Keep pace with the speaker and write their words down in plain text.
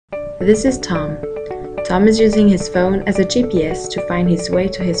This is Tom. Tom is using his phone as a GPS to find his way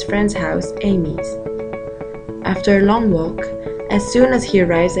to his friend's house, Amy's. After a long walk, as soon as he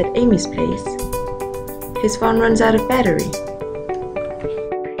arrives at Amy's place, his phone runs out of battery.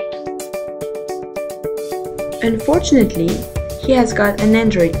 Unfortunately, he has got an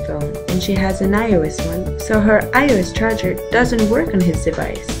Android phone and she has an iOS one, so her iOS charger doesn't work on his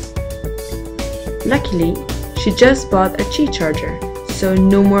device. Luckily, she just bought a Qi charger, so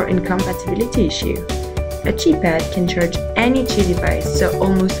no more incompatibility issue. A Qi pad can charge any Qi device, so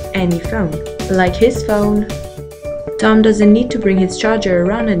almost any phone. Like his phone. Tom doesn't need to bring his charger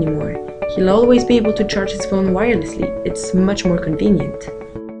around anymore. He'll always be able to charge his phone wirelessly. It's much more convenient.